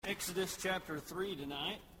Exodus chapter 3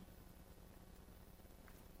 tonight.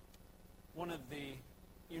 One of the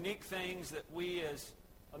unique things that we as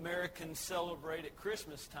Americans celebrate at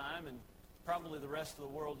Christmas time, and probably the rest of the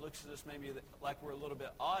world looks at us maybe like we're a little bit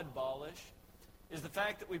oddballish, is the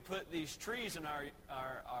fact that we put these trees in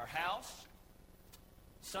our house.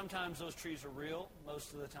 Sometimes those trees are real.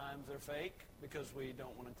 Most of the times they're fake because we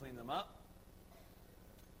don't want to clean them up.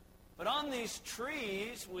 But on these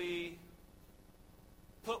trees, we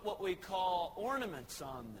put what we call ornaments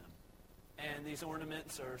on them. And these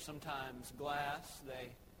ornaments are sometimes glass. They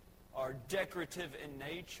are decorative in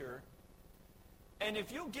nature. And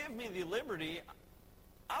if you'll give me the liberty,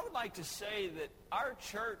 I would like to say that our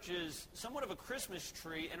church is somewhat of a Christmas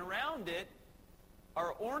tree, and around it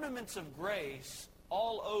are ornaments of grace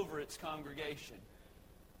all over its congregation.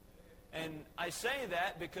 And I say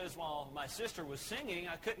that because while my sister was singing,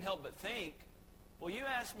 I couldn't help but think, well, you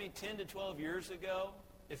asked me 10 to 12 years ago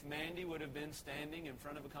if Mandy would have been standing in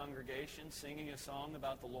front of a congregation singing a song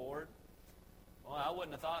about the Lord. Well, I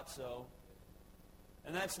wouldn't have thought so.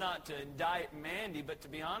 And that's not to indict Mandy, but to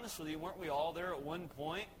be honest with you, weren't we all there at one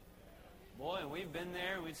point? Boy, and we've been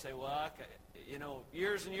there, and we'd say, well,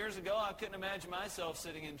 years and years ago, I couldn't imagine myself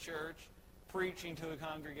sitting in church preaching to a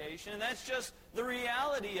congregation. And that's just the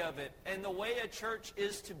reality of it. And the way a church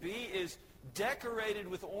is to be is decorated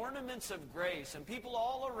with ornaments of grace. And people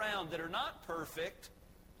all around that are not perfect.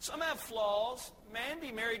 Some have flaws.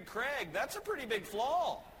 Mandy married Craig. That's a pretty big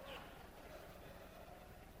flaw.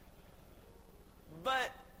 But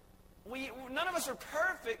none of us are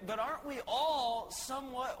perfect, but aren't we all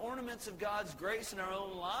somewhat ornaments of God's grace in our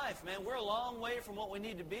own life? Man, we're a long way from what we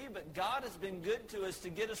need to be, but God has been good to us to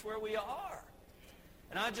get us where we are.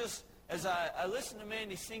 And as I listen to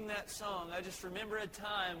Mandy sing that song, I just remember a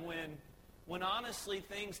time when honestly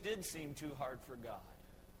things did seem too hard for God.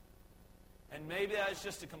 And maybe that was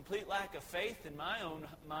just a complete lack of faith in my own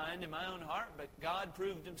mind, in my own heart, but God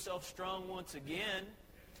proved himself strong once again.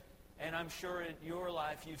 And I'm sure in your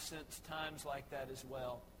life you've sensed times like that as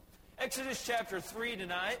well. Exodus chapter 3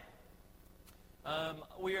 tonight.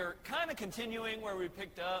 We are kind of continuing where we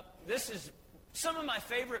picked up. This is some of my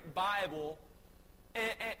favorite Bible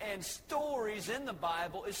and stories in the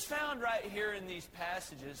Bible is found right here in these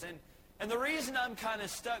passages. And the reason I'm kind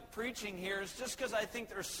of stuck preaching here is just because I think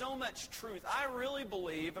there's so much truth. I really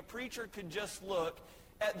believe a preacher could just look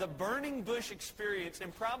at the burning bush experience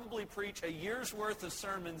and probably preach a year's worth of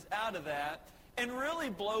sermons out of that and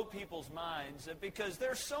really blow people's minds because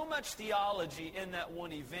there's so much theology in that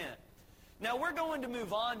one event. Now, we're going to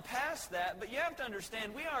move on past that, but you have to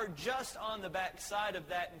understand we are just on the backside of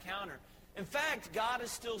that encounter. In fact, God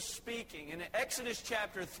is still speaking. In Exodus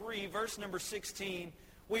chapter 3, verse number 16,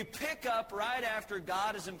 we pick up right after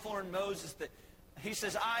God has informed Moses that he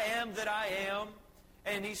says, I am that I am.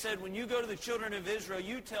 And he said, when you go to the children of Israel,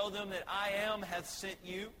 you tell them that I am hath sent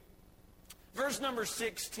you. Verse number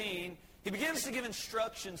 16, he begins to give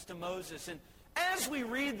instructions to Moses. And as we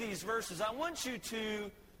read these verses, I want you to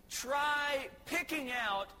try picking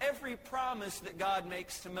out every promise that God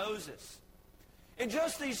makes to Moses. In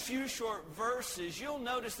just these few short verses, you'll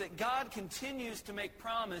notice that God continues to make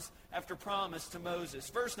promise after promise to Moses.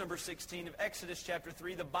 Verse number 16 of Exodus chapter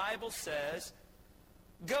 3, the Bible says,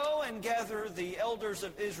 Go and gather the elders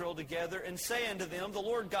of Israel together and say unto them, The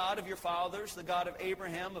Lord God of your fathers, the God of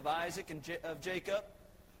Abraham, of Isaac, and of Jacob,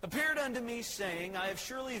 appeared unto me, saying, I have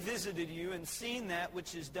surely visited you and seen that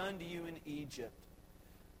which is done to you in Egypt.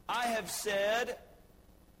 I have said,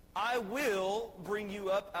 I will bring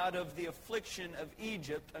you up out of the affliction of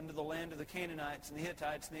Egypt unto the land of the Canaanites and the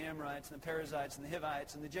Hittites and the Amorites and the Perizzites and the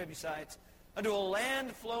Hivites and the Jebusites, unto a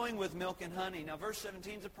land flowing with milk and honey. Now, verse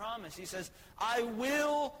 17 is a promise. He says, I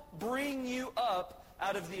will bring you up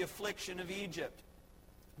out of the affliction of Egypt.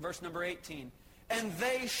 Verse number 18, and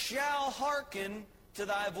they shall hearken to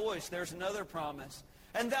thy voice. There's another promise.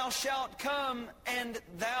 And thou shalt come, and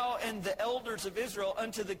thou and the elders of Israel,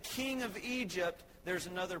 unto the king of Egypt. There's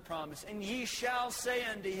another promise. And ye shall say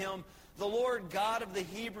unto him, The Lord God of the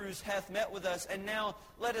Hebrews hath met with us, and now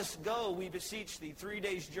let us go, we beseech thee, 3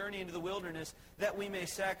 days' journey into the wilderness, that we may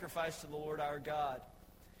sacrifice to the Lord our God.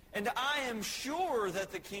 And I am sure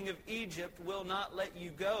that the king of Egypt will not let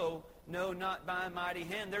you go, no, not by a mighty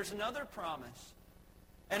hand. There's another promise.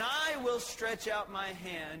 And I will stretch out my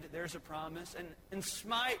hand, there's a promise, and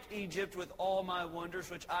smite Egypt with all my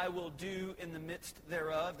wonders, which I will do in the midst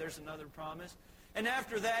thereof. There's another promise. And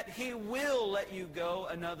after that, he will let you go,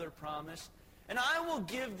 another promise. And I will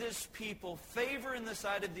give this people favor in the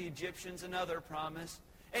sight of the Egyptians, another promise.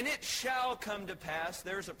 And it shall come to pass,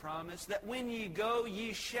 there's a promise, that when ye go,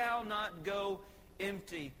 ye shall not go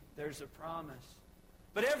empty. There's a promise.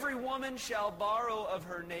 But every woman shall borrow of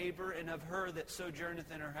her neighbor and of her that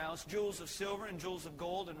sojourneth in her house jewels of silver and jewels of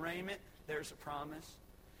gold and raiment. There's a promise.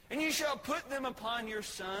 And ye shall put them upon your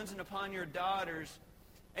sons and upon your daughters,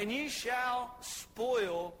 and ye shall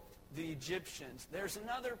spoil the Egyptians. There's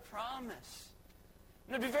another promise.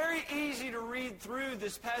 And it'd be very easy to read through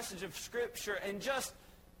this passage of Scripture and just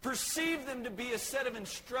perceive them to be a set of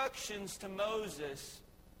instructions to Moses.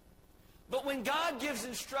 But when God gives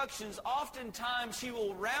instructions, oftentimes He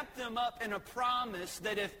will wrap them up in a promise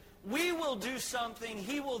that if we will do something,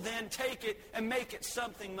 He will then take it and make it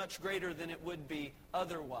something much greater than it would be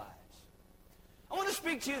otherwise. I want to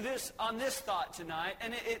speak to you on this thought tonight,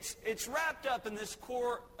 and it's wrapped up in this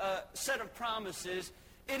core set of promises.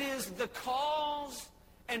 It is the cause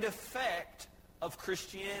and effect of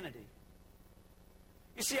Christianity.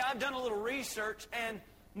 You see, I've done a little research, and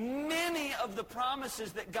many of the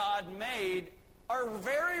promises that God made are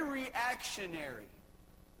very reactionary.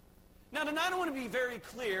 Now, tonight I want to be very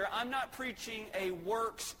clear. I'm not preaching a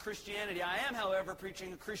works Christianity. I am, however,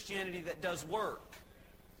 preaching a Christianity that does work.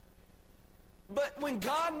 But when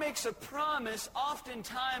God makes a promise,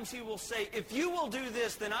 oftentimes He will say, if you will do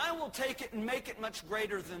this, then I will take it and make it much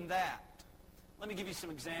greater than that. Let me give you some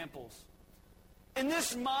examples. In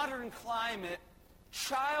this modern climate,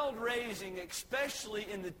 child raising, especially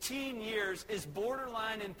in the teen years, is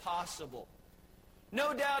borderline impossible.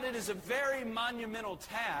 No doubt it is a very monumental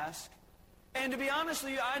task. And to be honest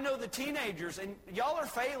with you, I know the teenagers, and y'all are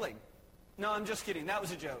failing. No, I'm just kidding. That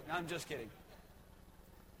was a joke. I'm just kidding.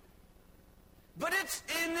 But it's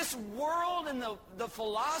in this world and the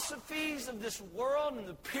philosophies of this world and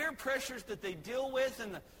the peer pressures that they deal with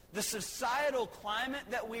and the societal climate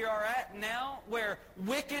that we are at now, where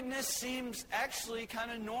wickedness seems actually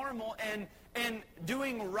kind of normal and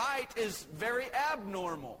doing right is very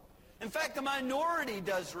abnormal. In fact, the minority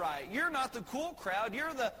does right. You're not the cool crowd.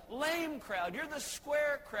 You're the lame crowd. You're the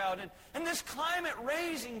square crowd. And this climate,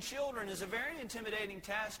 raising children, is a very intimidating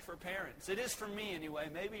task for parents. It is for me anyway.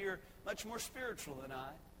 Maybe you're much more spiritual than I.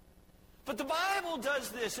 But the Bible does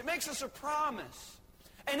this. It makes us a promise.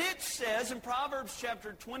 And it says in Proverbs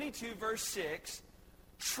chapter 22, verse 6,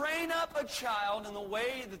 train up a child in the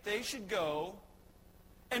way that they should go,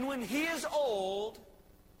 and when he is old,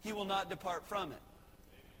 he will not depart from it.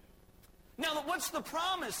 Now, what's the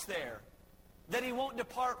promise there? That he won't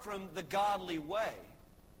depart from the godly way.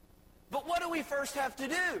 But what do we first have to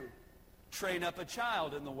do? Train up a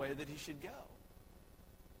child in the way that he should go.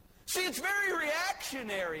 See, it's very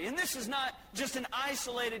reactionary, and this is not just an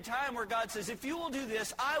isolated time where God says, if you will do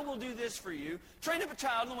this, I will do this for you. Train up a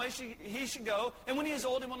child in the way he should go, and when he is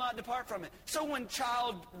old, he will not depart from it. So when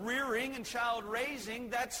child rearing and child raising,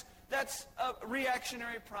 that's a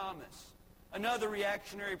reactionary promise. Another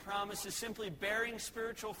reactionary promise is simply bearing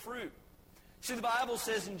spiritual fruit. See, the Bible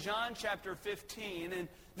says in John chapter 15, and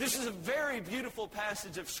this is a very beautiful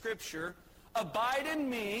passage of Scripture, abide in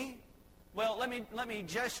me. Well, let me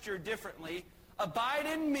gesture differently. Abide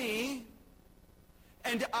in me,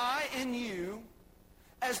 and I in you.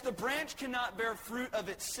 As the branch cannot bear fruit of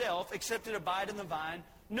itself, except it abide in the vine,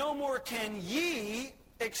 no more can ye,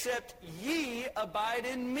 except ye abide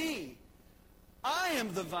in me. I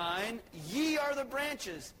am the vine, ye are the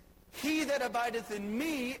branches. He that abideth in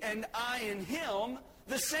me, and I in him,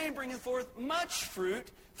 the same bringeth forth much fruit,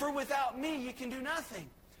 for without me ye can do nothing.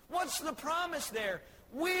 What's the promise there?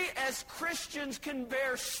 We as Christians can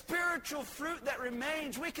bear spiritual fruit that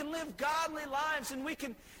remains. We can live godly lives, and we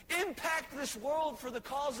can impact this world for the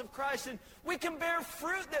cause of Christ, and we can bear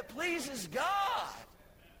fruit that pleases God.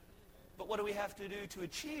 But what do we have to do to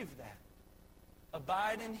achieve that?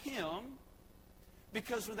 Abide in him,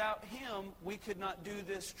 because without him, we could not do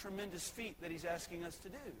this tremendous feat that he's asking us to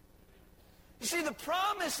do. You see, the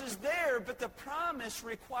promise is there, but the promise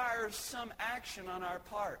requires some action on our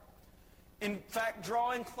part. In fact,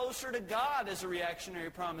 drawing closer to God is a reactionary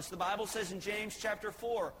promise. The Bible says in James chapter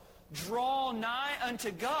 4, draw nigh unto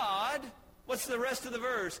God. What's the rest of the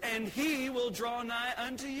verse? And he will draw nigh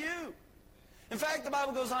unto you. In fact, the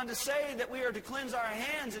Bible goes on to say that we are to cleanse our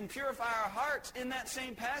hands and purify our hearts in that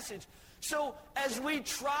same passage. So as we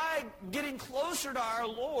try getting closer to our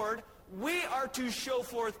Lord, we are to show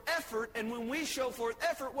forth effort. And when we show forth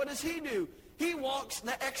effort, what does he do? He walks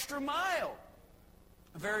the extra mile.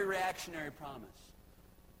 A very reactionary promise.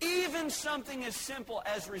 Even something as simple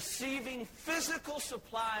as receiving physical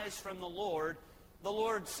supplies from the Lord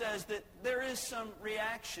says that there is some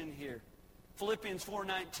reaction here. Philippians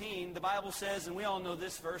 4:19, the Bible says, and we all know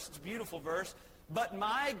this verse, it's a beautiful verse, but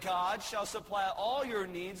my God shall supply all your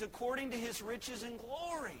needs according to his riches and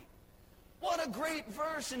glory. What a great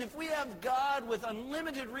verse. And if we have God with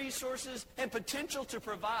unlimited resources and potential to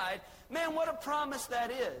provide, man, what a promise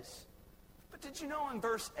that is. But did you know in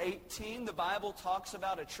verse 18, the Bible talks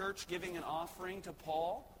about a church giving an offering to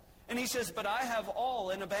Paul? And he says, but I have all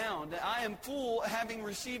and abound. I am full, having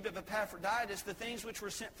received of Epaphroditus the things which were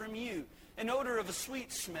sent from you, an odor of a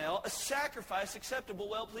sweet smell, a sacrifice acceptable,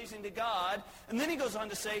 well-pleasing to God. And then he goes on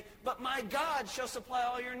to say, but my God shall supply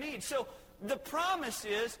all your needs. So the promise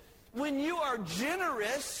is, when you are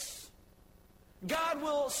generous, God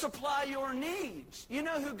will supply your needs. You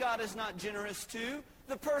know who God is not generous to?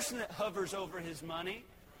 The person that hovers over his money.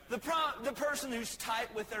 The person who's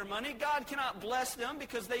tight with their money. God cannot bless them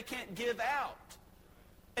because they can't give out.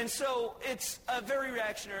 And so it's a very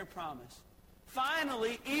reactionary promise.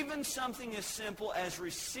 Finally, even something as simple as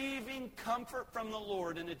receiving comfort from the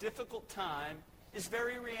Lord in a difficult time is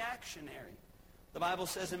very reactionary. The Bible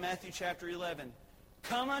says in Matthew chapter 11,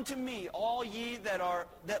 come unto me, all ye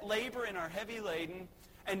that labor and are heavy laden,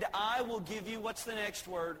 and I will give you, what's the next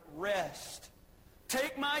word? Rest.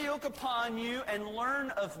 Take my yoke upon you and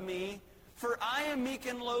learn of me, for I am meek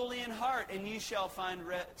and lowly in heart, and ye shall find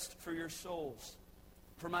rest for your souls.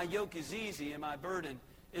 For my yoke is easy and my burden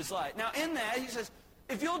is light. Now in that, he says,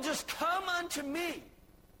 if you'll just come unto me,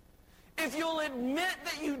 if you'll admit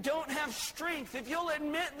that you don't have strength, if you'll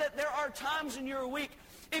admit that there are times when you're weak,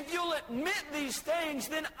 if you'll admit these things,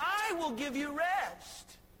 then I will give you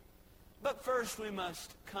rest. But first we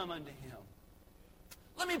must come unto him.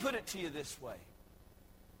 Let me put it to you this way.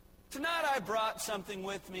 Tonight I brought something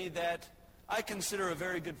with me that I consider a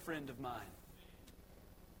very good friend of mine.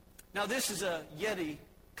 Now this is a Yeti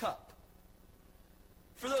cup.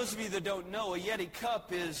 For those of you that don't know, a Yeti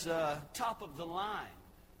cup is top of the line.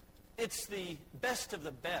 It's the best of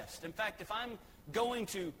the best. In fact, if I'm going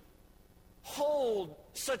to hold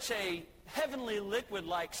such a heavenly liquid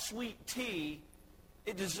like sweet tea,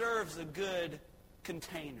 it deserves a good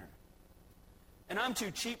container. And I'm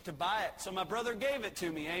too cheap to buy it, so my brother gave it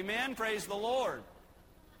to me. Amen? Praise the Lord.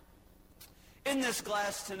 In this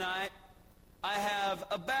glass tonight, I have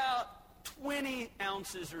about 20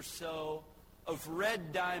 ounces or so of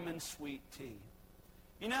Red Diamond sweet tea.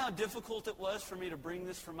 You know how difficult it was for me to bring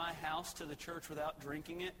this from my house to the church without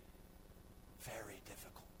drinking it? Very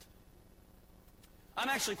difficult. I'm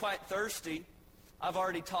actually quite thirsty. I've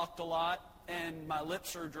already talked a lot, and my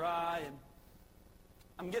lips are dry, and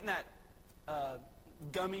I'm getting that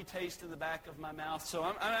gummy taste in the back of my mouth. So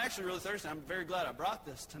I'm actually really thirsty. I'm very glad I brought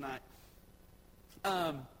this tonight.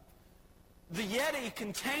 The Yeti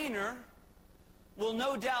container will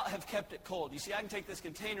no doubt have kept it cold. You see, I can take this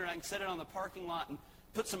container, I can set it on the parking lot and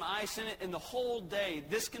put some ice in it, and the whole day,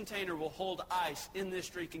 this container will hold ice in this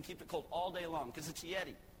drink and keep it cold all day long because it's a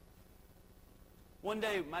Yeti. One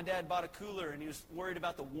day, my dad bought a cooler, and he was worried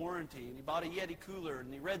about the warranty, and he bought a Yeti cooler,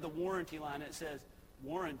 and he read the warranty line, and it says,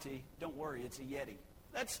 warranty, don't worry, it's a Yeti.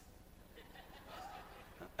 That's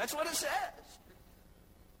what it says.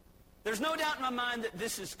 There's no doubt in my mind that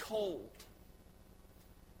this is cold.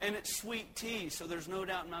 And it's sweet tea, so there's no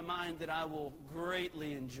doubt in my mind that I will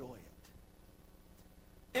greatly enjoy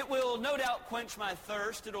it. It will no doubt quench my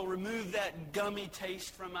thirst. It'll remove that gummy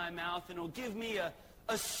taste from my mouth, and it'll give me a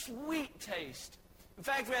sweet taste. In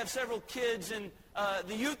fact, we have several kids in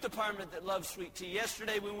the youth department that love sweet tea.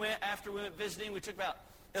 Yesterday, after we went visiting, we took about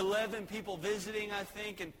 11 people visiting, I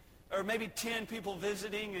think, or maybe 10 people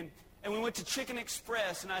visiting, and we went to Chicken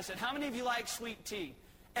Express, and I said, how many of you like sweet tea?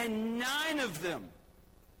 And 9 of them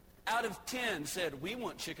out of 10 said, we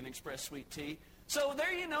want Chicken Express sweet tea. So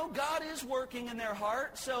there you know, God is working in their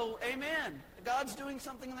heart, so amen. God's doing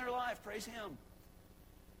something in their life, praise him.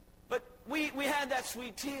 But we had that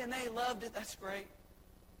sweet tea, and they loved it, that's great.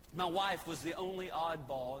 My wife was the only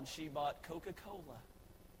oddball, and she bought Coca-Cola.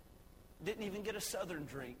 Didn't even get a Southern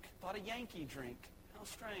drink. Bought a Yankee drink. How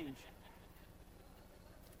strange.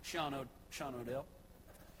 Sean O'Dell.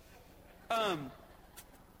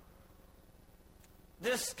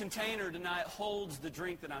 This container tonight holds the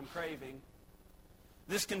drink that I'm craving.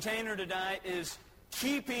 This container tonight is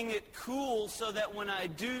keeping it cool so that when I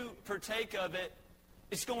do partake of it,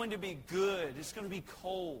 it's going to be good. It's going to be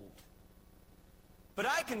cold. But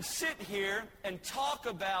I can sit here and talk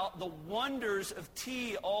about the wonders of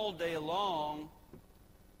tea all day long.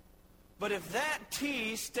 But if that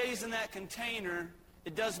tea stays in that container,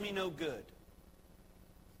 it does me no good.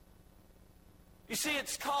 You see,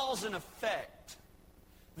 it's cause and effect.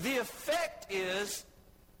 The effect is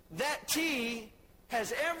that tea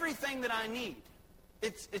has everything that I need.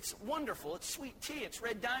 It's wonderful. It's sweet tea. It's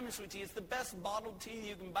Red Diamond sweet tea. It's the best bottled tea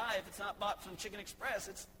you can buy if it's not bought from Chicken Express.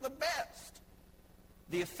 It's the best.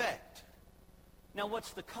 The effect. Now,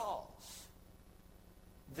 what's the cause?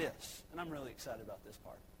 this. And I'm really excited about this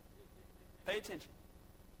part. Pay attention.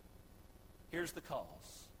 Here's the cause.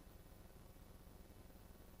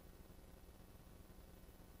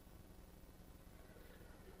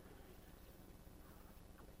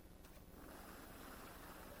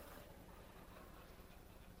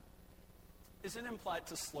 Is it implied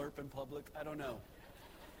to slurp in public? I don't know.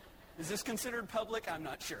 Is this considered public? I'm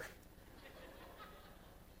not sure.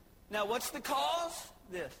 Now, what's the cause?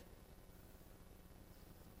 This.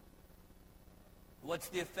 What's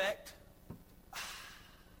the effect?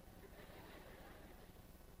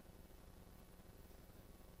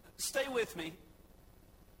 Stay with me.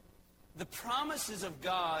 The promises of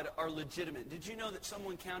God are legitimate. Did you know that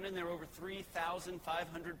someone counted there are over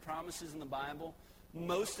 3,500 promises in the Bible?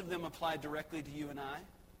 Most of them apply directly to you and I.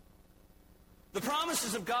 The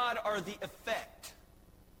promises of God are the effect.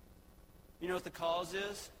 You know what the cause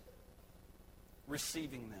is?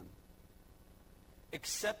 Receiving them,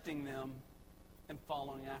 accepting them, and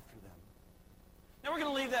following after them. Now we're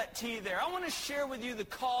going to leave that T there. I want to share with you the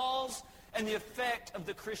cause and the effect of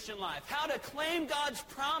the Christian life. How to claim God's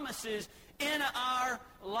promises in our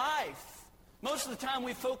life. Most of the time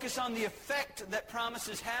we focus on the effect that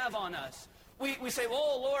promises have on us. We say,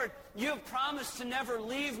 oh, Lord, you have promised to never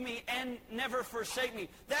leave me and never forsake me.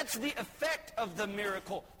 That's the effect of the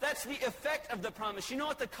miracle. That's the effect of the promise. You know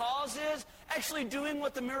what the cause is? Actually doing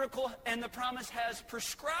what the miracle and the promise has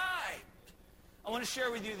prescribed. I want to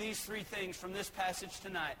share with you these three things from this passage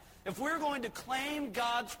tonight. If we're going to claim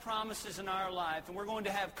God's promises in our life and we're going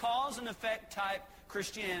to have cause and effect type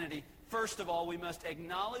Christianity, first of all, we must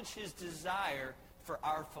acknowledge his desire for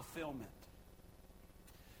our fulfillment.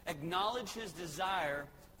 Acknowledge his desire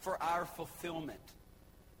for our fulfillment.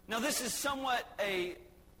 Now, this is somewhat a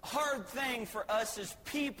hard thing for us as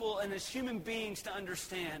people and as human beings to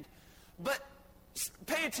understand. But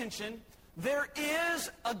pay attention. There is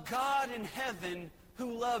a God in heaven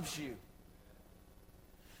who loves you.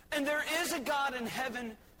 And there is a God in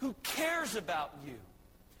heaven who cares about you.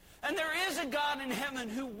 And there is a God in heaven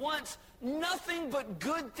who wants nothing but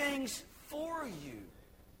good things for you.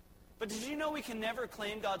 But did you know we can never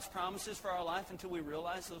claim God's promises for our life until we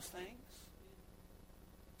realize those things?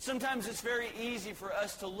 Sometimes it's very easy for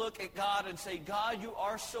us to look at God and say, God, you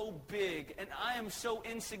are so big and I am so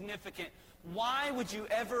insignificant. Why would you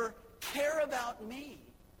ever care about me?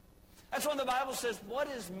 That's why the Bible says, what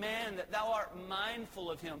is man that thou art mindful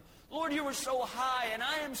of him? Lord, you are so high and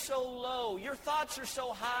I am so low. Your thoughts are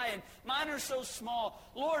so high and mine are so small.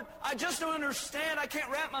 Lord, I just don't understand. I can't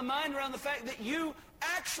wrap my mind around the fact that you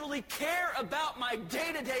actually care about my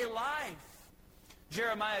day-to-day life.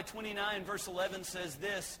 Jeremiah 29 verse 11 says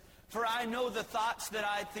this, for I know the thoughts that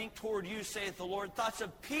I think toward you, saith the Lord, thoughts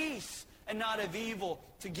of peace and not of evil,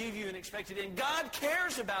 to give you an expected end. God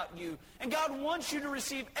cares about you, and God wants you to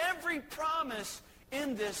receive every promise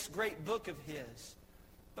in this great book of his.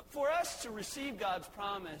 But for us to receive God's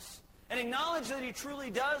promise and acknowledge that he truly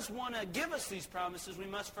does want to give us these promises, we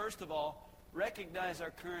must first of all recognize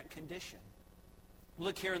our current condition.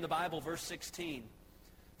 Look here in the Bible, verse 16.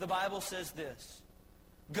 The Bible says this,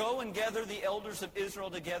 go and gather the elders of Israel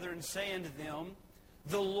together and say unto them,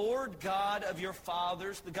 the Lord God of your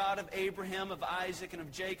fathers, the God of Abraham, of Isaac, and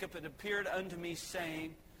of Jacob, had appeared unto me,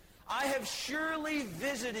 saying, I have surely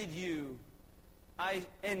visited you,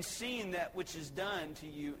 and seen that which is done to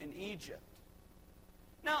you in Egypt.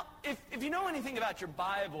 Now, if you know anything about your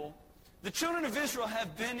Bible, the children of Israel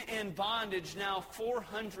have been in bondage now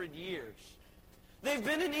 400 years. They've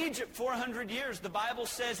been in Egypt 400 years. The Bible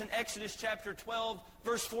says in Exodus chapter 12,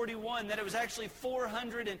 verse 41, that it was actually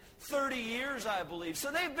 430 years, I believe.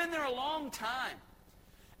 So they've been there a long time.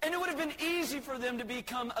 And it would have been easy for them to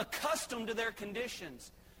become accustomed to their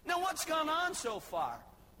conditions. Now, what's gone on so far?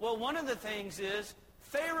 Well, one of the things is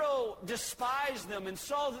Pharaoh despised them and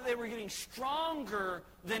saw that they were getting stronger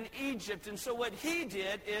than Egypt. And so what he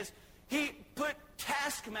did is he put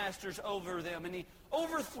taskmasters over them, and he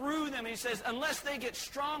overthrew them. And he says, unless they get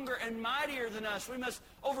stronger and mightier than us, we must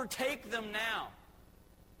overtake them now.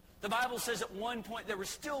 The Bible says at one point they were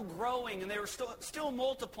still growing and they were still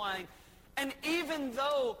multiplying. And even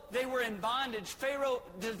though they were in bondage, Pharaoh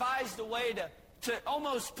devised a way to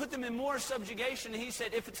almost put them in more subjugation. He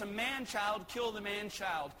said, if it's a man-child, kill the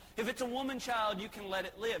man-child. If it's a woman-child, you can let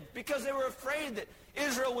it live. Because they were afraid that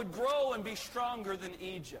Israel would grow and be stronger than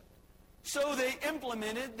Egypt. So they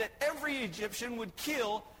implemented that every Egyptian would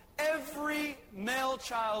kill every male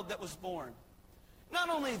child that was born. Not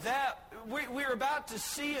only that, we're about to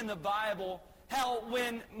see in the Bible how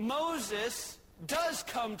when Moses does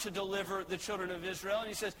come to deliver the children of Israel, and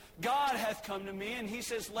he says, God hath come to me, and he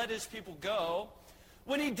says, let his people go.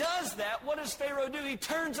 When he does that, what does Pharaoh do? He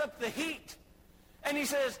turns up the heat. And he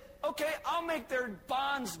says, okay, I'll make their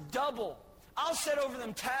bonds double. I'll set over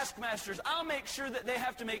them taskmasters. I'll make sure that they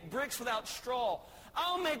have to make bricks without straw.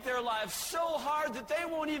 I'll make their lives so hard that they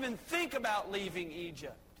won't even think about leaving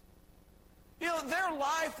Egypt. You know, their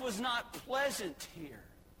life was not pleasant here.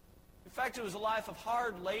 In fact, it was a life of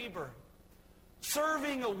hard labor,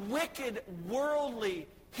 serving a wicked, worldly,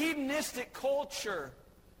 hedonistic culture.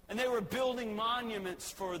 And they were building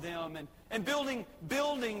monuments for them and building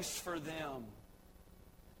buildings for them.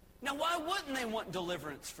 Now, why wouldn't they want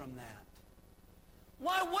deliverance from that?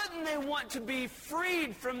 Why wouldn't they want to be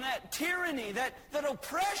freed from that tyranny, that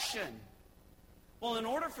oppression? Well, in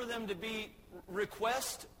order for them to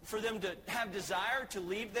for them to have desire to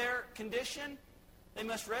leave their condition, they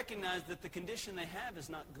must recognize that the condition they have is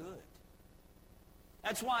not good.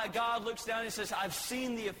 That's why God looks down and says, I've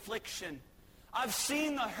seen the affliction. I've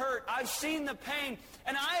seen the hurt. I've seen the pain.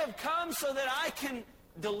 And I have come so that I can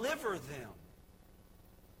deliver them.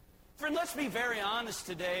 Friend, let's be very honest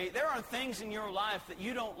today. There are things in your life that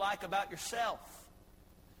you don't like about yourself.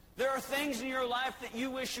 There are things in your life that you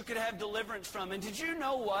wish you could have deliverance from. And did you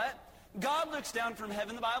know what? God looks down from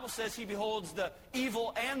heaven. The Bible says he beholds the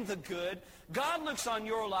evil and the good. God looks on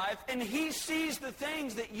your life and he sees the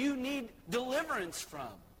things that you need deliverance from.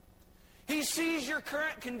 He sees your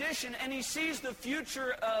current condition and he sees the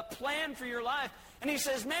future plan for your life. And he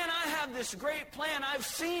says, man, I have this great plan. I've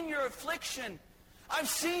seen your affliction. I've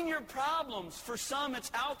seen your problems. For some,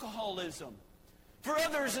 it's alcoholism. For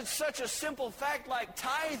others, it's such a simple fact like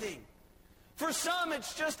tithing. For some,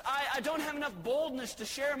 it's just, I don't have enough boldness to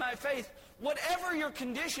share my faith. Whatever your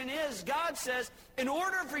condition is, God says, in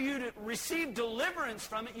order for you to receive deliverance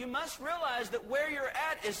from it, you must realize that where you're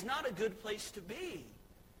at is not a good place to be.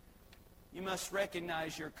 You must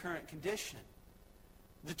recognize your current condition.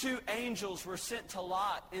 The two angels were sent to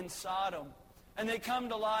Lot in Sodom. And they come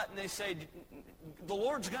to Lot and they say, the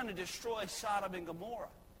Lord's going to destroy Sodom and Gomorrah.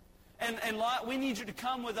 And Lot, we need you to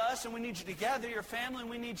come with us, and we need you to gather your family, and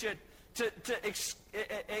we need you to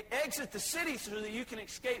exit the city so that you can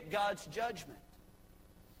escape God's judgment.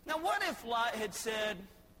 Now, what if Lot had said,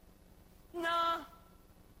 nah,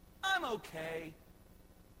 I'm okay.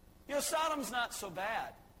 You know, Sodom's not so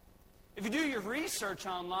bad. If you do your research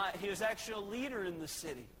on Lot, he was actually a leader in the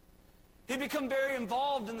city. He'd become very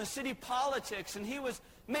involved in the city politics, and he was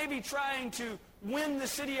maybe trying to win the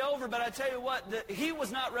city over, but I tell you what, he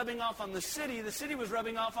was not rubbing off on the city was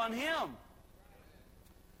rubbing off on him.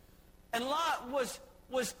 And Lot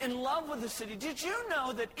was in love with the city. Did you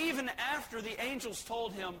know that even after the angels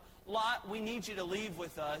told him, Lot, we need you to leave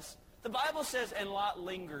with us, the Bible says, and Lot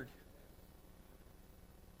lingered.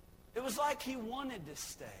 It was like he wanted to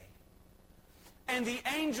stay. And the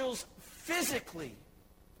angels physically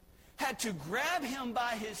had to grab him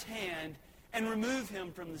by his hand and remove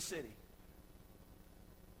him from the city.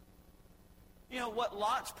 You know, what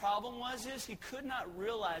Lot's problem is he could not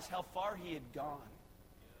realize how far he had gone.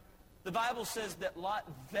 The Bible says that Lot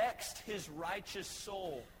vexed his righteous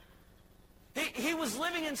soul. He was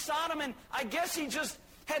living in Sodom, and I guess he just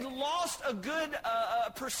had lost a good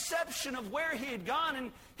perception of where he had gone,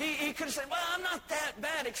 and he could have said, well, I'm not that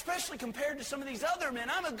bad, especially compared to some of these other men.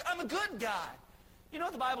 I'm a good guy. You know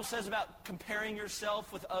what the Bible says about comparing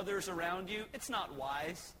yourself with others around you? It's not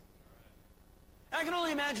wise. And I can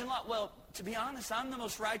only imagine Lot, well, to be honest, I'm the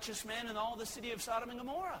most righteous man in all the city of Sodom and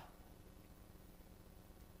Gomorrah.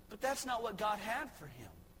 But that's not what God had for him.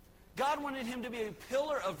 God wanted him to be a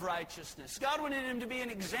pillar of righteousness. God wanted him to be an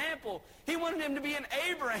example. He wanted him to be an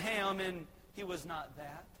Abraham, and he was not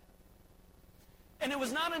that. And it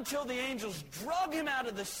was not until the angels drug him out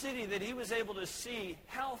of the city that he was able to see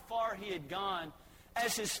how far he had gone,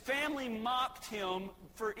 as his family mocked him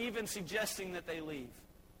for even suggesting that they leave.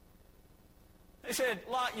 They said,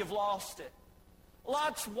 Lot, you've lost it.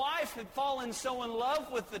 Lot's wife had fallen so in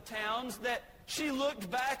love with the towns that she looked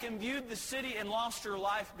back and viewed the city and lost her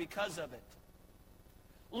life because of it.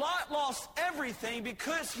 Lot lost everything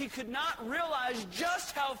because he could not realize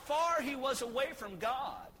just how far he was away from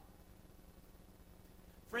God.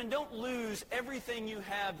 Friend, don't lose everything you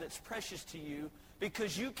have that's precious to you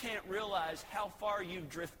because you can't realize how far you've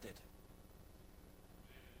drifted.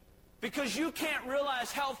 Because you can't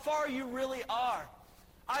realize how far you really are.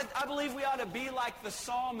 I believe we ought to be like the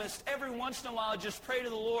psalmist. Every once in a while, just pray to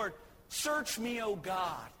the Lord, search me, O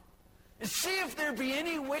God, and see if there be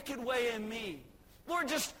any wicked way in me. Lord,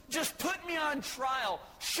 just put me on trial.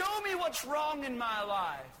 Show me what's wrong in my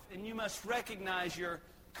life. And you must recognize your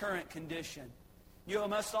current condition. You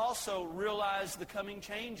must also realize the coming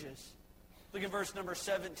changes. Look at verse number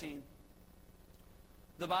 17.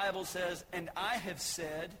 the Bible says, "And I have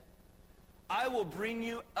said, I will bring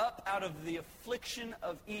you up out of the affliction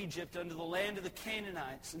of Egypt unto the land of the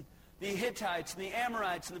Canaanites, and the Hittites, and the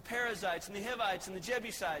Amorites, and the Perizzites, and the Hivites, and the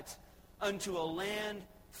Jebusites, unto a land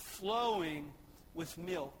flowing with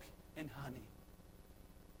milk and honey."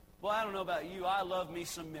 Well, I don't know about you. I love me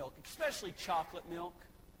some milk, especially chocolate milk.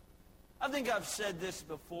 I think I've said this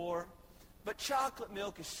before, but chocolate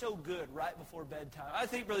milk is so good right before bedtime. I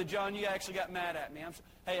think, Brother John, you actually got mad at me.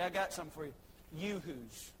 Hey, I got something for you.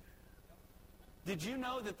 Yoo-hoos. Did you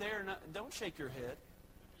know that they're not... Don't shake your head.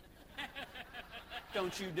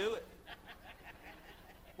 Don't you do it.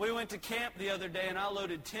 We went to camp the other day, and I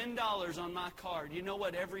loaded $10 on my card. You know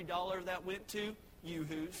what every dollar that went to?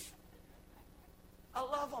 Yoo-hoos. I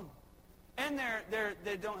love them. And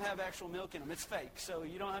they don't have actual milk in them. It's fake, so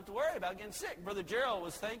you don't have to worry about getting sick. Brother Gerald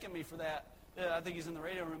was thanking me for that. I think he's in the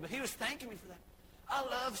radio room, but he was thanking me for that. I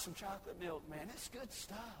love some chocolate milk, man. It's good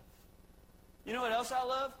stuff. You know what else I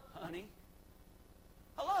love? Honey.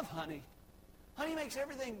 I love honey. Honey makes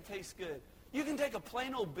everything taste good. You can take a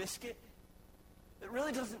plain old biscuit that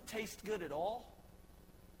really doesn't taste good at all,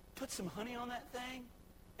 put some honey on that thing,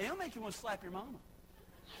 and it'll make you want to slap your mama.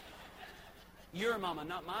 Your mama,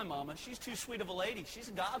 not my mama. She's too sweet of a lady. She's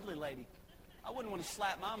a godly lady. I wouldn't want to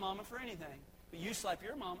slap my mama for anything. But you slap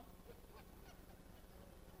your mama.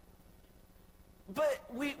 But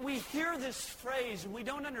we hear this phrase, and we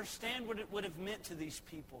don't understand what it would have meant to these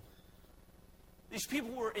people. These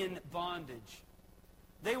people were in bondage.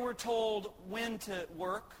 They were told when to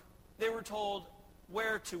work. They were told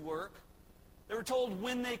where to work. They were told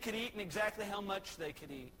when they could eat and exactly how much they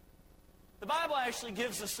could eat. The Bible actually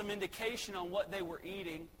gives us some indication on what they were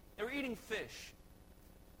eating. They were eating fish.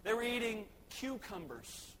 They were eating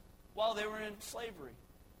cucumbers while they were in slavery.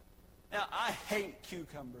 Now, I hate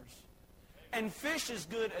cucumbers. And fish is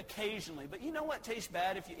good occasionally. But you know what tastes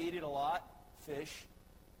bad if you eat it a lot? Fish.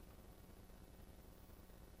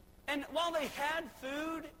 And while they had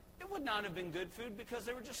food, it would not have been good food because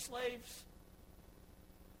they were just slaves.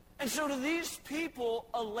 And so to these people,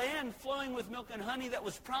 a land flowing with milk and honey that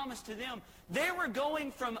was promised to them, they were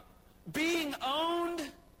going from being owned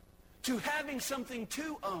to having something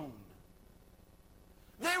to own.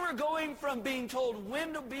 They were going from being told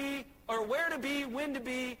when to be, or where to be, when to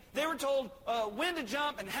be. They were told when to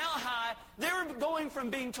jump and how high. They were going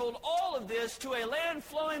from being told all of this to a land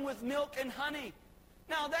flowing with milk and honey.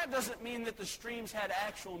 Now, that doesn't mean that the streams had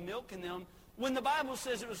actual milk in them. When the Bible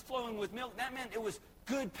says it was flowing with milk, that meant it was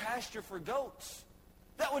good pasture for goats.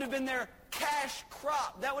 That would have been their cash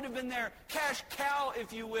crop. That would have been their cash cow,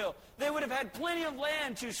 if you will. They would have had plenty of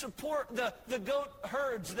land to support the goat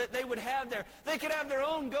herds that they would have there. They could have their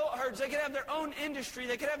own goat herds. They could have their own industry.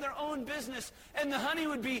 They could have their own business. And the honey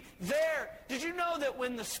would be there. Did you know that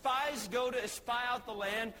when the spies go to spy out the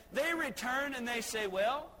land, they return and they say,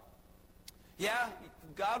 well, yeah,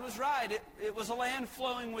 God was right. It was a land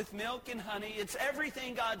flowing with milk and honey. It's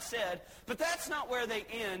everything God said. But that's not where they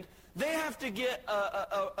end. They have to get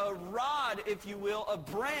a rod, if you will, a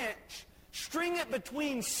branch, string it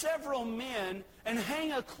between several men, and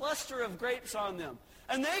hang a cluster of grapes on them.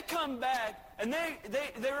 And they come back, and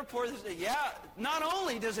they report this, yeah, not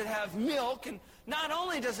only does it have milk, and not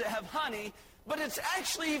only does it have honey, but it's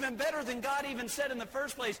actually even better than God even said in the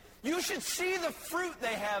first place. You should see the fruit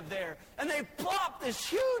they have there. And they plop this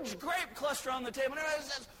huge grape cluster on the table. And everybody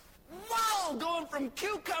says, wow, going from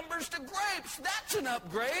cucumbers to grapes, that's an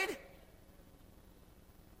upgrade.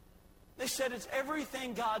 They said it's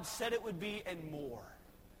everything God said it would be and more.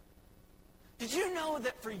 Did you know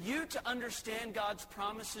that for you to understand God's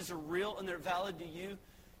promises are real and they're valid to you,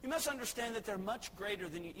 you must understand that they're much greater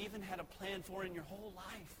than you even had a plan for in your whole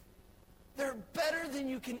life. They're better than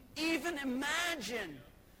you can even imagine.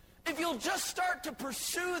 If you'll just start to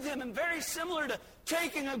pursue them, and very similar to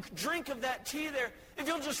taking a drink of that tea there, if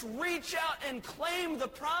you'll just reach out and claim the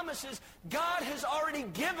promises, God has already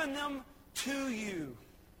given them to you.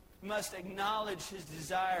 You must acknowledge his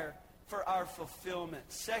desire for our fulfillment.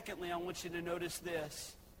 Secondly, I want you to notice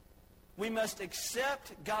this. We must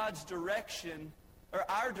accept God's direction, or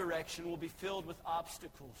our direction will be filled with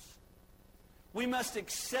obstacles. We must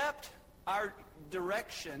accept our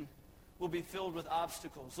direction will be filled with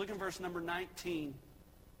obstacles. Look in verse number 19.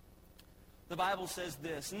 The Bible says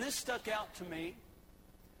this, and this stuck out to me.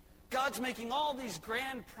 God's making all these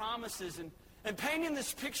grand promises and painting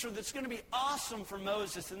this picture that's going to be awesome for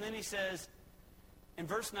Moses. And then he says in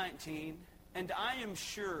verse 19, and I am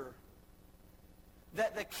sure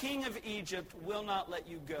that the king of Egypt will not let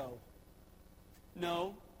you go.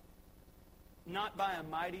 No, not by a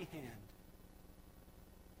mighty hand.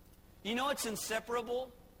 You know what's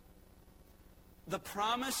inseparable the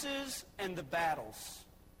promises and the battles.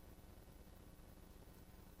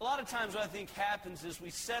 A lot of times what I think happens is we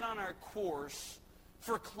set on our course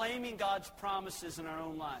for claiming God's promises in our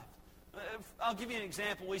own life. I'll give you an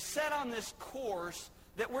example. We set on this course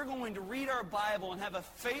that we're going to read our Bible and have a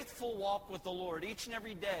faithful walk with the Lord each and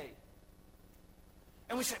every day.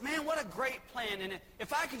 And we say, man, what a great plan. And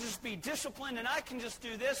if I could just be disciplined and I can just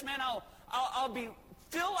do this, man, I'll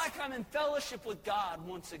feel like I'm in fellowship with God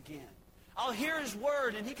once again. I'll hear His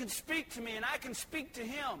Word and He can speak to me and I can speak to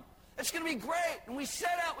Him. It's going to be great. And we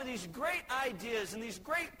set out with these great ideas and these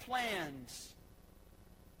great plans.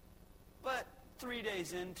 But 3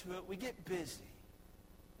 days into it, we get busy.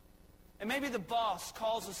 And maybe the boss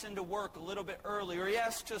calls us into work a little bit early, or he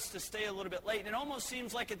asks us to stay a little bit late. And it almost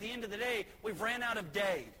seems like at the end of the day, we've ran out of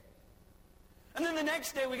day. And then the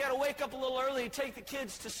next day, we got to wake up a little early to take the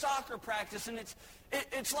kids to soccer practice. And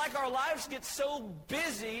it's like our lives get so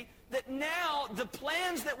busy that now the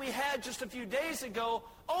plans that we had just a few days ago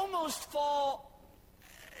almost fall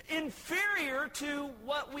inferior to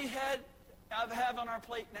what we have on our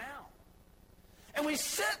plate now. And we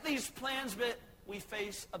set these plans, but we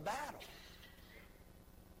face a battle.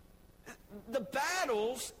 The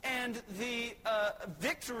battles and the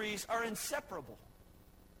victories are inseparable.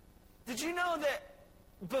 Did you know that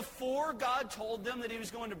before God told them that He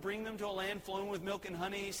was going to bring them to a land flowing with milk and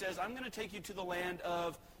honey, He says, I'm going to take you to the land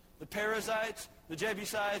of the Perizzites, the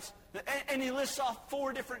Jebusites, and He lists off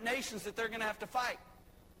 4 different nations that they're going to have to fight.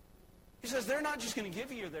 He says, they're not just going to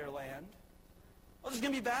give you their land. Well, there's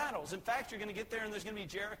going to be battles. In fact, you're going to get there and there's going to be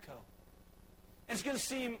Jericho. And it's going to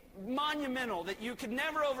seem monumental that you could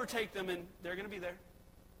never overtake them, and they're going to be there.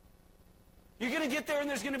 You're going to get there and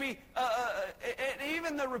there's going to be, and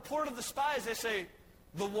even the report of the spies, they say,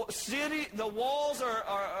 the walls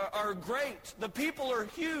are great. The people are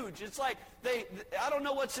huge. It's like, I don't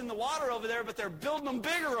know what's in the water over there, but they're building them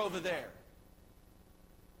bigger over there.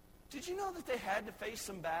 Did you know that they had to face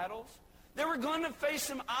some battles? They were going to face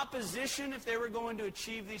some opposition if they were going to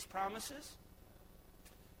achieve these promises.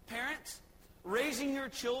 Parents, raising your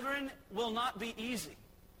children will not be easy.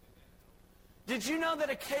 Did you know that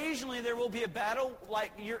occasionally there will be a battle?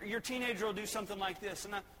 Like your teenager will do something like this.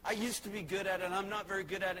 And I used to be good at it, and I'm not very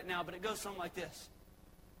good at it now, but it goes something like this.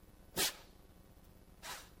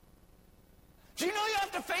 Do you know you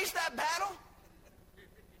have to face that battle?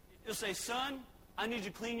 You'll say, son, I need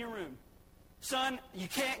you to clean your room. Son, you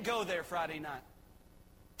can't go there Friday night.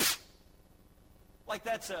 Like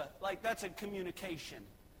that's a communication.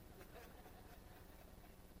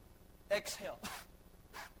 Exhale.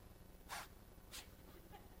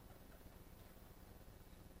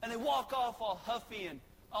 And they walk off all huffy and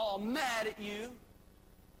all mad at you.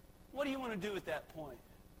 What do you want to do at that point?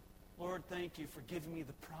 Lord, thank you for giving me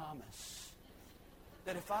the promise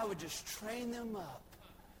that if I would just train them up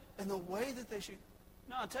in the way that they should.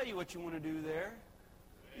 No, I'll tell you what you want to do there.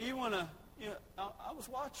 You want to, I was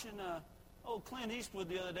watching old Clint Eastwood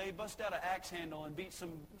the other day bust out an axe handle and beat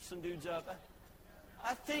some dudes up.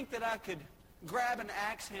 I think that I could grab an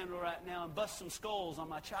axe handle right now and bust some skulls on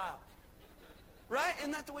my child. Right?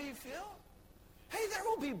 Isn't that the way you feel? Hey, there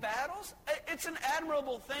will be battles. It's an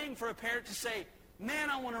admirable thing for a parent to say, man,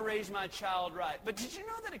 I want to raise my child right. But did you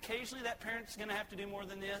know that occasionally that parent's going to have to do more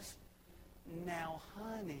than this? Now,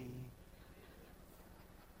 honey,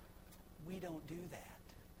 we don't do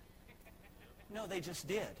that. No, they just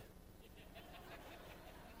did.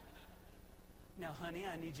 Now, honey,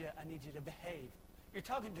 I need you to behave. You're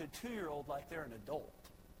talking to a 2-year-old like they're an adult.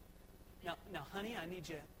 Now, honey, I need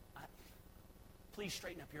you. Please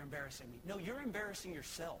straighten up. You're embarrassing me. No, you're embarrassing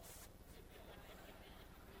yourself.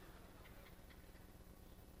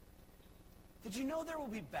 Did you know there will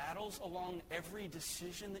be battles along every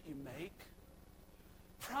decision that you make?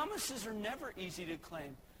 Promises are never easy to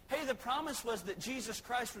claim. Hey, the promise was that Jesus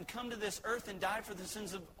Christ would come to this earth and die for the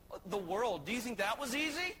sins of the world. Do you think that was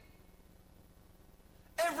easy?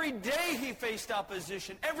 Every day he faced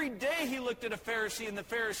opposition. Every day he looked at a Pharisee and the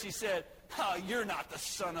Pharisee said, oh, you're not the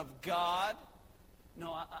Son of God.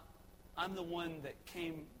 No, I'm the one that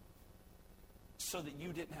came so that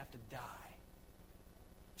you didn't have to die.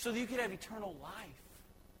 So that you could have eternal life.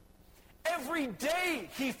 Every day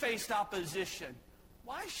he faced opposition.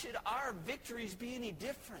 Why should our victories be any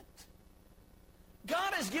different?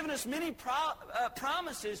 God has given us many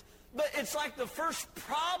promises, but it's like the first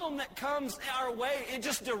problem that comes our way, it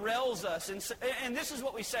just derails us. And this is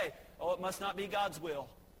what we say, oh, it must not be God's will.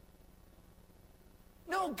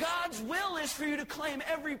 No, God's will is for you to claim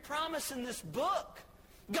every promise in this book.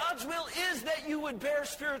 God's will is that you would bear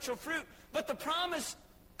spiritual fruit. But the promise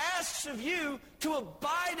asks of you to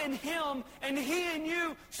abide in him and he in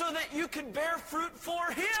you so that you can bear fruit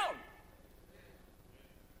for him.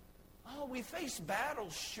 Oh, we face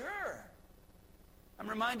battles, sure. I'm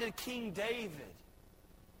reminded of King David.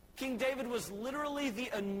 King David was literally the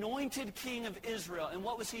anointed king of Israel. And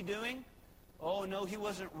what was he doing? Oh, no, he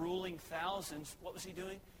wasn't ruling thousands. What was he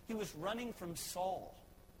doing? He was running from Saul.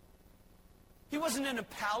 He wasn't in a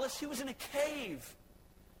palace. He was in a cave.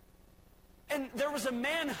 And there was a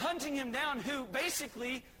man hunting him down who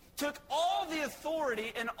basically took all the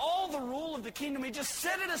authority and all the rule of the kingdom. He just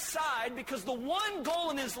set it aside because the one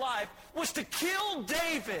goal in his life was to kill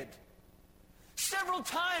David. Several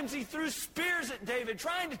times he threw spears at David,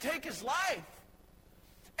 trying to take his life.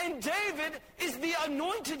 And David is the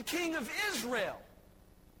anointed king of Israel.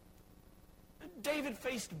 David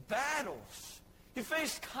faced battles. He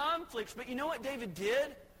faced conflicts. But you know what David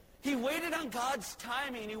did? He waited on God's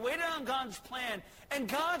timing. He waited on God's plan. And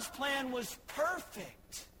God's plan was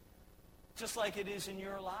perfect, just like it is in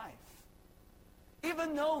your life.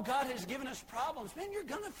 Even though God has given us problems, man, you're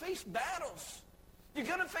going to face battles. You're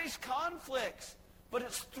going to face conflicts. But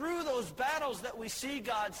it's through those battles that we see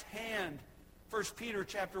God's hand. 1 Peter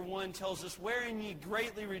chapter 1 tells us, wherein ye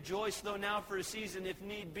greatly rejoice, though now for a season, if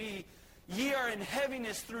need be, ye are in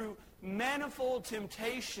heaviness through manifold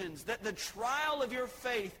temptations, that the trial of your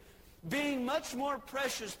faith, being much more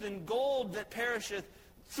precious than gold that perisheth,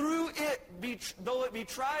 through it, though it be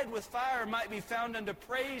tried with fire, might be found unto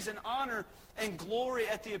praise and honor and glory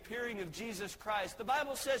at the appearing of Jesus Christ. The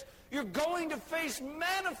Bible says you're going to face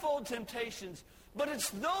manifold temptations, but it's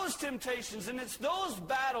those temptations and it's those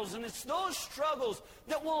battles and it's those struggles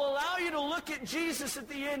that will allow you to look at Jesus at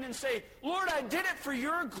the end and say, Lord, I did it for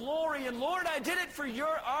your glory, and Lord, I did it for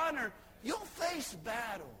your honor. You'll face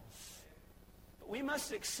battles. But we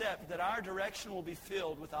must accept that our direction will be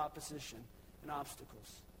filled with opposition and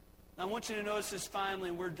obstacles. Now, I want you to notice this finally,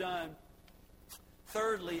 and we're done.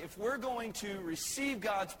 Thirdly, if we're going to receive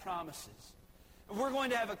God's promises, if we're going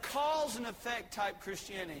to have a cause and effect type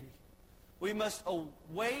Christianity, we must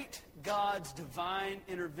await God's divine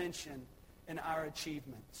intervention in our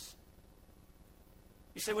achievements.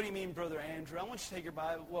 You say, what do you mean, Brother Andrew? I want you to take your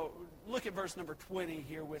Bible. Well, look at verse number 20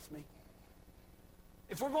 here with me.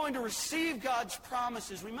 If we're going to receive God's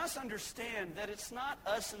promises, we must understand that it's not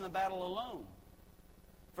us in the battle alone.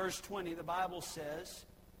 Verse 20, the Bible says,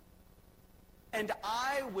 and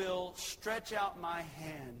I will stretch out my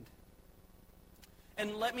hand.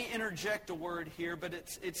 And let me interject a word here, but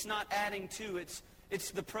it's not adding to.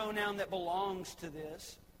 It's the pronoun that belongs to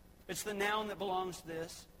this. It's the noun that belongs to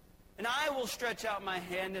this. And I will stretch out my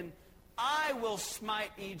hand, and I will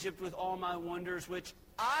smite Egypt with all my wonders, which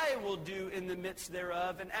I will do in the midst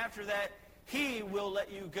thereof. And after that, he will let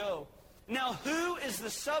you go. Now, who is the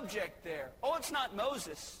subject there? Oh, it's not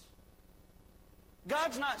Moses.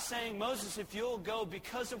 God's not saying, Moses, if you'll go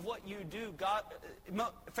because of what you do,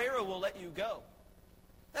 Pharaoh will let you go.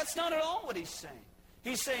 That's not at all what he's saying.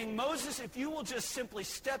 He's saying, Moses, if you will just simply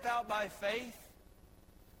step out by faith,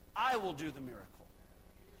 I will do the miracle.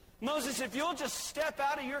 Moses, if you'll just step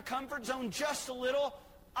out of your comfort zone just a little,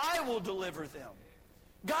 I will deliver them.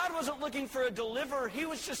 God wasn't looking for a deliverer. He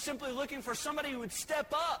was just simply looking for somebody who would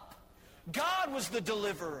step up. God was the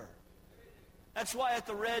deliverer. That's why at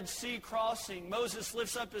the Red Sea crossing, Moses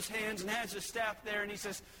lifts up his hands and has his staff there, and he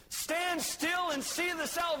says, stand still and see the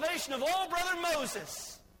salvation of old brother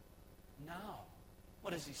Moses. No.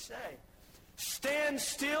 What does he say? Stand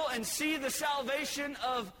still and see the salvation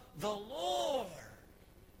of the Lord.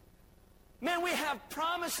 Man, we have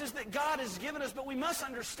promises that God has given us, but we must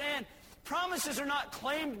understand promises are not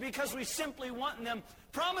claimed because we simply want them.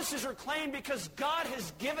 Promises are claimed because God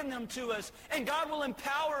has given them to us, and God will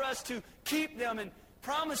empower us to keep them, and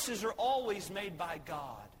promises are always made by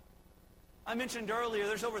God. I mentioned earlier,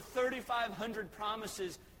 there's over 3,500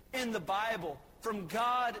 promises in the Bible from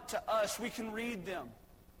God to us. We can read them.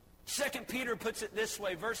 2 Peter puts it this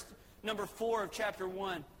way, verse number 4 of chapter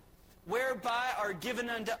 1. Whereby are given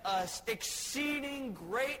unto us exceeding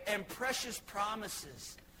great and precious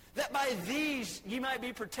promises, that by these ye might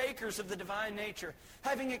be partakers of the divine nature,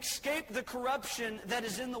 having escaped the corruption that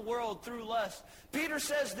is in the world through lust. Peter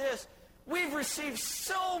says this, we've received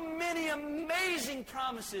so many amazing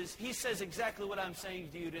promises. He says exactly what I'm saying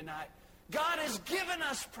to you tonight. God has given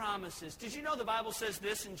us promises. Did you know the Bible says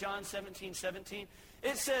this in John 17:17?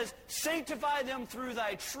 It says, sanctify them through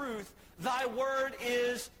thy truth. Thy word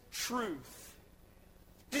is truth.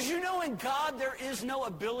 Did you know in God there is no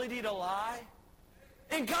ability to lie?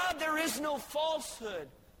 In God there is no falsehood.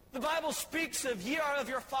 The Bible speaks of ye are of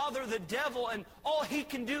your father the devil, and all he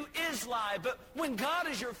can do is lie. But when God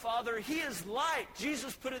is your father, he is light.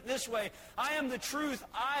 Jesus put it this way, I am the truth.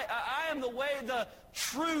 I am the way, the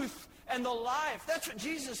truth, and the life. That's what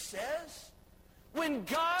Jesus says. When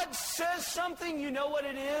God says something, you know what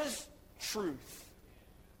it is? Truth.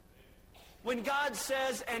 When God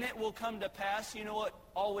says, and it will come to pass, you know what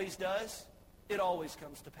always does? It always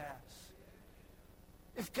comes to pass.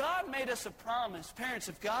 If God made us a promise, parents,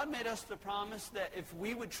 if God made us the promise that if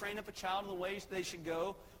we would train up a child in the ways they should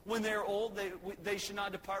go, when they're old, they should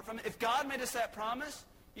not depart from it. If God made us that promise,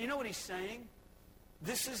 you know what he's saying?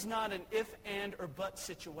 This is not an if, and, or but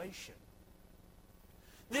situation.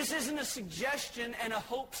 This isn't a suggestion and a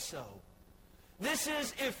hope so. This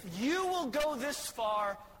is, if you will go this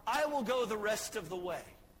far, I will go the rest of the way.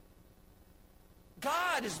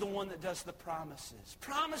 God is the one that does the promises.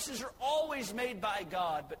 Promises are always made by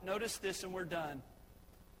God. But notice this, and we're done.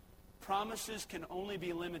 Promises can only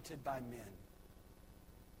be limited by men.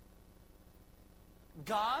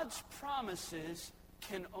 God's promises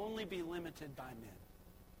can only be limited by men.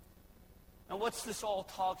 Now, what's this all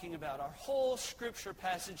talking about? Our whole scripture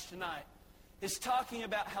passage tonight is talking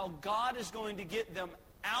about how God is going to get them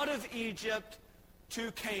out of Egypt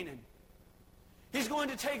to Canaan. He's going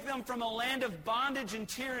to take them from a land of bondage and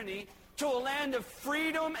tyranny to a land of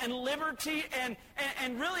freedom and liberty,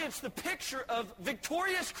 and really it's the picture of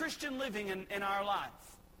victorious Christian living in our life.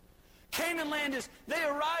 Canaan land is, they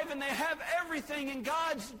arrive and they have everything in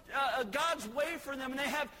God's way for them, and they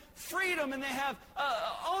have freedom, and they have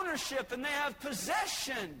ownership, and they have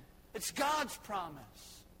possession. It's God's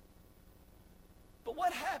promise. But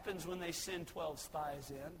what happens when they send 12 spies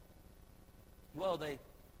in? Well, they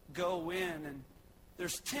go in, and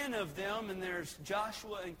there's 10 of them, and there's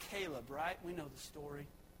Joshua and Caleb, right? We know the story.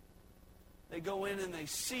 They go in and they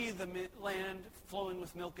see the land flowing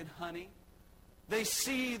with milk and honey. They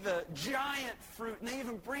see the giant fruit, and they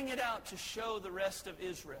even bring it out to show the rest of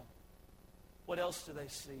Israel. What else do they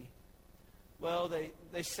see? Well,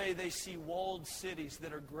 they say they see walled cities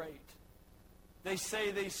that are great. They say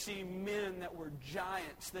they see men that were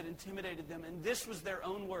giants that intimidated them. And this was their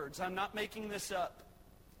own words. I'm not making this up.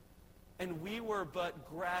 And we were but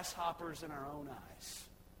grasshoppers in our own eyes.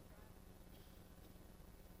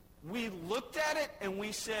 We looked at it and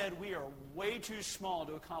we said, we are way too small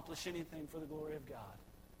to accomplish anything for the glory of God.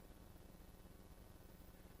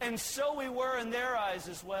 And so we were in their eyes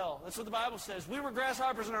as well. That's what the Bible says. We were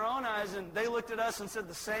grasshoppers in our own eyes, and they looked at us and said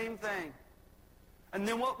the same thing. And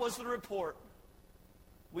then what was the report?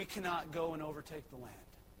 We cannot go and overtake the land.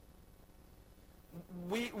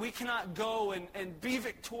 We cannot go and be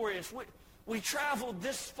victorious. We traveled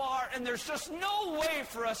this far, and there's just no way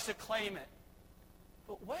for us to claim it.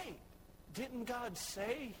 But wait, didn't God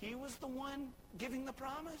say he was the one giving the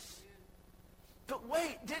promise? But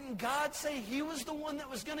wait, didn't God say he was the one that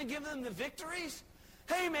was going to give them the victories?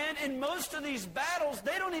 Hey man, in most of these battles,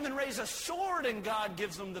 they don't even raise a sword and God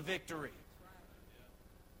gives them the victory.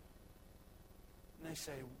 And they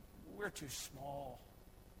say, we're too small.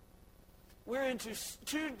 We're just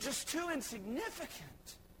too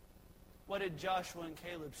insignificant. What did Joshua and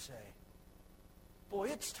Caleb say? Boy,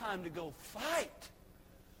 it's time to go fight.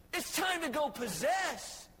 It's time to go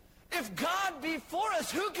possess. If God be for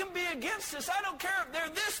us, who can be against us? I don't care if they're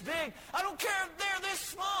this big. I don't care if they're this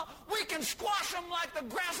small. We can squash them like the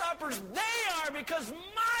grasshoppers they are, because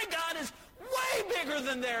my God is way bigger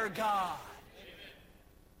than their God.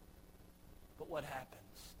 But what happens?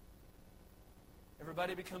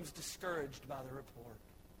 Everybody becomes discouraged by the report.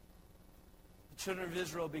 The children of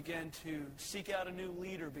Israel began to seek out a new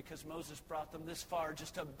leader because Moses brought them this far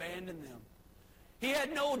just to abandon them. He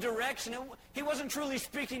had no direction. He wasn't truly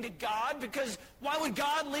speaking to God, because why would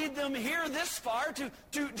God lead them here this far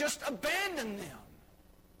to just abandon them?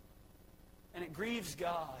 And it grieves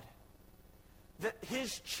God that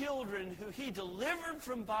his children who he delivered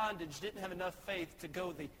from bondage didn't have enough faith to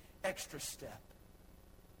go the extra step.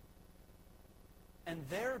 And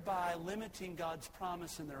thereby limiting God's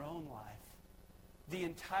promise in their own life, the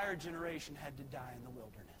entire generation had to die in the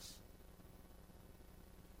wilderness.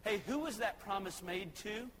 Hey, who was that promise made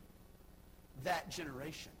to? That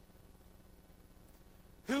generation.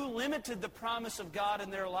 Who limited the promise of God in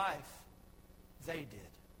their life? They did.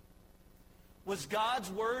 Was God's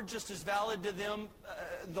word just as valid to them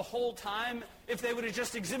the whole time if they would have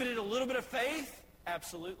just exhibited a little bit of faith?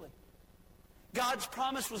 Absolutely. God's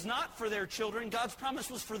promise was not for their children. God's promise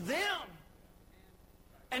was for them.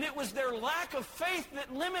 And it was their lack of faith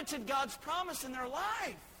that limited God's promise in their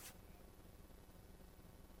life.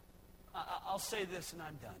 I'll say this and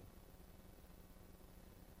I'm done.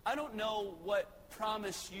 I don't know what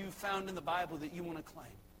promise you found in the Bible that you want to claim.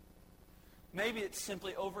 Maybe it's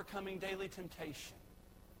simply overcoming daily temptation.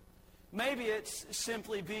 Maybe it's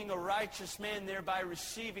simply being a righteous man, thereby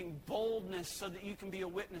receiving boldness so that you can be a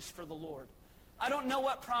witness for the Lord. I don't know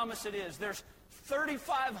what promise it is. There's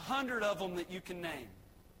 3,500 of them that you can name.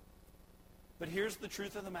 But here's the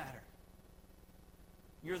truth of the matter.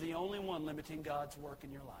 You're the only one limiting God's work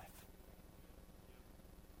in your life.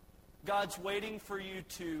 God's waiting for you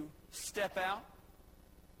to step out.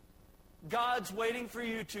 God's waiting for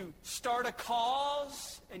you to start a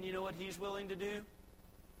cause. And you know what He's willing to do?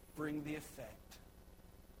 Bring the effect.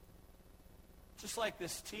 Just like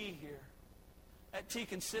this tea here. That tea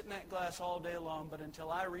can sit in that glass all day long, but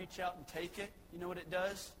until I reach out and take it, you know what it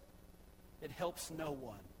does? It helps no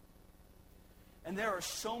one. And there are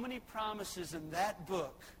so many promises in that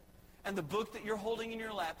book and the book that you're holding in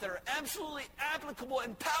your lap that are absolutely applicable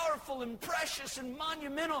and powerful and precious and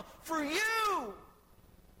monumental for you.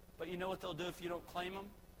 But you know what they'll do if you don't claim them?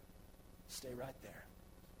 Stay right there.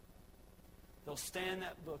 They'll stay in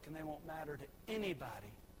that book and they won't matter to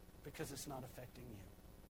anybody because it's not affecting you.